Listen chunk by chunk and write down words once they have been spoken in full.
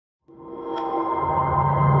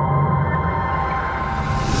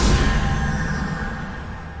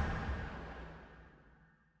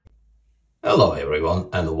Hello everyone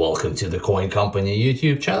and welcome to the Coin Company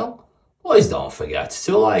YouTube channel. Please don't forget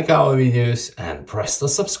to like our videos and press the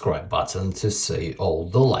subscribe button to see all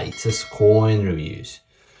the latest coin reviews.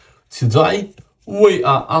 Today we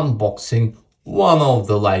are unboxing one of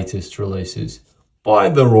the latest releases by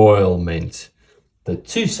the Royal Mint, the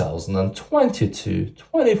 2022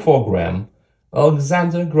 24-gram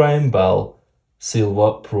Alexander Graham Bell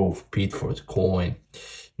Silver Proof Pitford coin.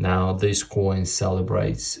 Now, this coin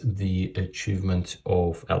celebrates the achievement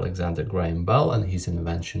of Alexander Graham Bell and his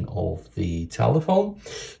invention of the telephone.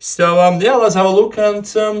 So, yeah, let's have a look and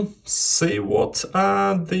see what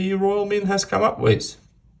the Royal Mint has come up with.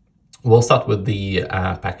 We'll start with the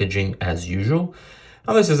packaging as usual.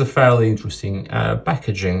 And this is a fairly interesting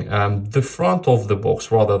packaging. The front of the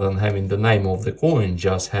box, rather than having the name of the coin,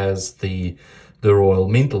 just has the Royal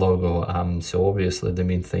Mint logo. So obviously the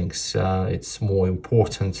Mint thinks it's more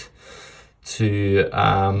important to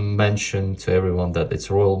mention to everyone that it's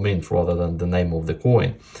Royal Mint rather than the name of the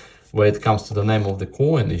coin. When it comes to the name of the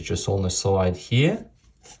coin, it's just on the side here.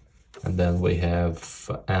 And then we have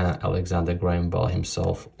Alexander Graham Bell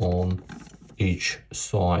himself on each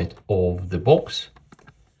side of the box.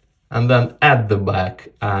 And then at the back,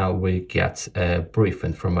 we get brief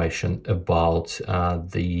information about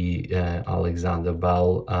the Alexander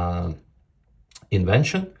Bell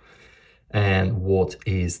invention and what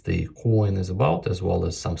is the coin is about, as well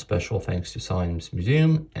as some special thanks to Science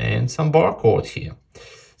Museum and some barcode here.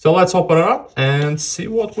 So let's open it up and see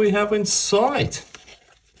what we have inside.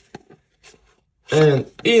 And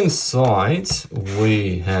inside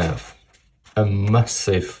we have a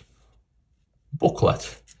massive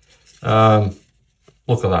booklet.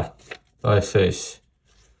 Look at that. This is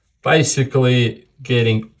basically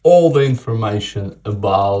getting all the information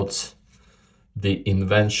about the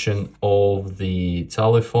invention of the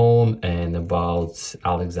telephone and about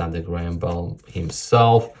Alexander Graham Bell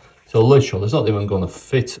himself. So literally, it's not even going to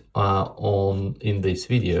fit in this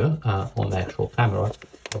video on the actual camera.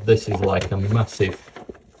 But this is like a massive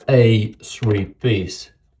A3 piece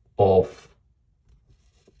of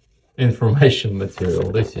information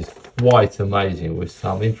material. This is quite amazing with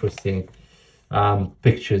some interesting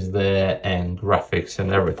pictures there and graphics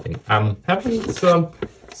and everything. Haven't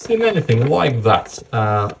seen anything like that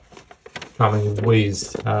coming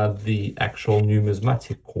with the actual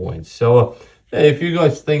numismatic coins. So if you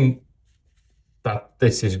guys think that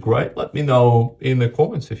this is great, let me know in the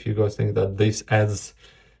comments if you guys think that this adds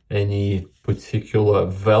any particular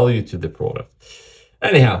value to the product.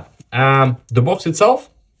 Anyhow, the box itself,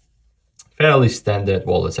 fairly standard.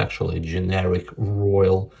 Well, it's actually a generic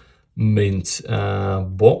Royal Mint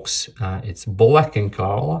box. It's black in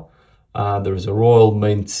color. There is a Royal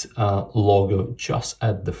Mint logo just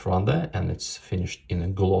at the front there, and it's finished in a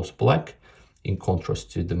gloss black, in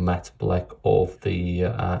contrast to the matte black of the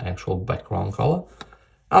actual background color.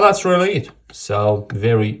 And that's really it. So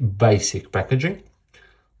very basic packaging.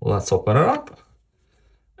 Let's open it up.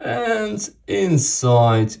 And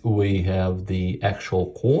inside we have the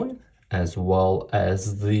actual coin, as well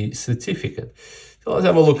as the certificate. So let's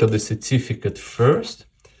have a look at the certificate first.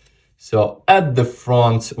 So at the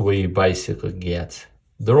front, we basically get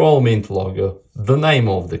the Royal Mint logo, the name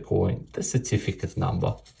of the coin, the certificate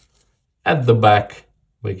number. At the back,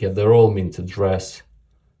 we get the Royal Mint address,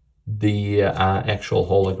 the actual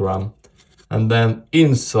hologram. And then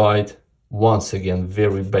inside, once again,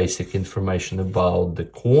 very basic information about the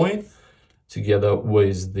coin, together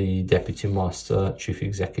with the Deputy Master Chief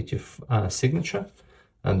Executive signature,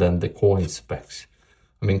 and then the coin specs.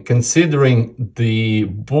 I mean, considering the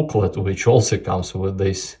booklet, which also comes with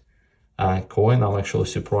this coin, I'm actually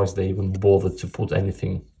surprised they even bothered to put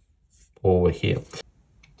anything over here.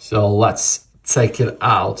 So let's take it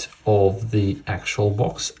out of the actual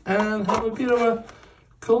box and have a bit of a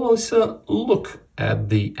closer look at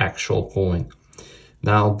the actual coin.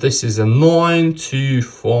 Now, this is a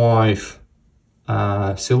 925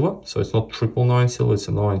 silver, so it's not 999 silver, it's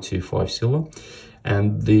a 925 silver.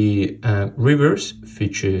 And the reverse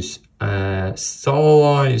features a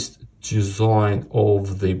stylized design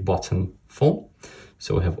of the button font.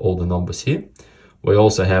 So we have all the numbers here. We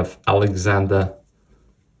also have Alexander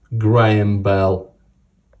Graham Bell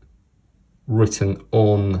written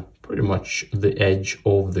on pretty much the edge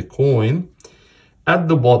of the coin. At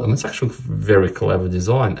the bottom, it's actually very clever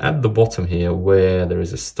design. At the bottom here, where there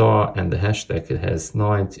is a star and the hashtag, it has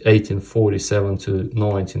 1847 to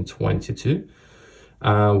 1922,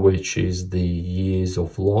 which is the years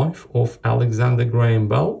of life of Alexander Graham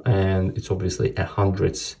Bell, and it's obviously a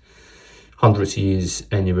 100 years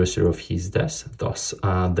anniversary of his death. Thus,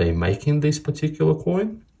 they're making this particular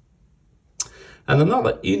coin. And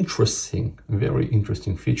another interesting, very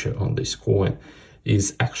interesting feature on this coin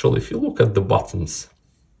is actually, if you look at the buttons,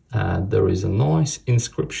 there is a nice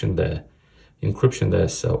inscription there.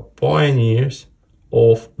 So pioneers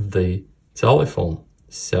of the telephone.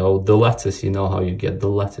 So the letters, you know how you get the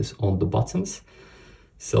letters on the buttons.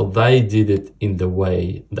 So they did it in the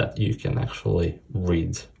way that you can actually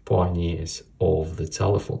read pioneers of the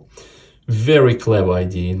telephone. Very clever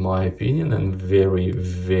idea in my opinion, and very,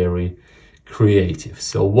 very creative.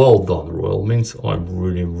 So well done, Royal Mint. I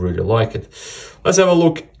really, really like it. Let's have a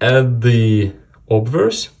look at the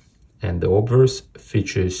obverse. And the obverse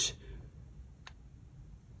features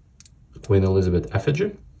Queen Elizabeth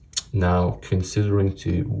effigy. Now, considering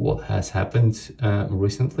to what has happened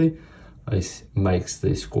recently, this makes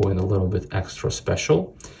this coin a little bit extra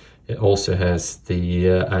special. It also has the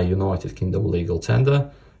United Kingdom legal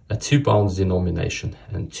tender, a £2 denomination,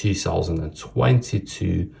 and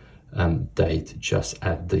 2022 date just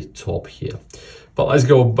at the top here. But let's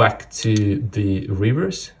go back to the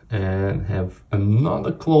reverse and have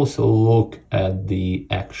another closer look at the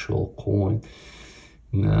actual coin.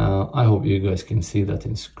 Now, I hope you guys can see that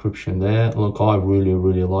inscription there. Look, I really,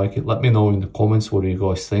 really like it. Let me know in the comments what do you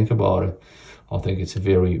guys think about it. I think it's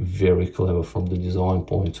very, very clever from the design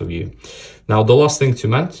point of view. Now, the last thing to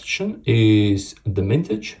mention is the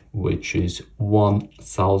mintage, which is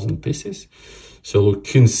 1,000 pieces. So look,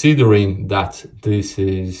 considering that this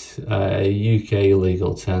is a UK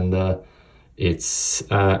legal tender, it's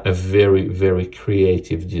a very, very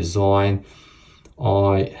creative design.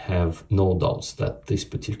 I have no doubts that this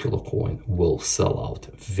particular coin will sell out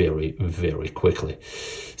very, very quickly.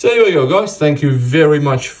 So here we go, guys. Thank you very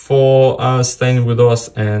much for staying with us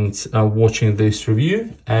and watching this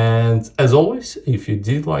review. And as always, if you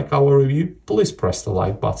did like our review, please press the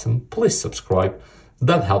like button. Please subscribe.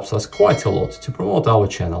 That helps us quite a lot to promote our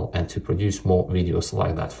channel and to produce more videos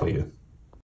like that for you.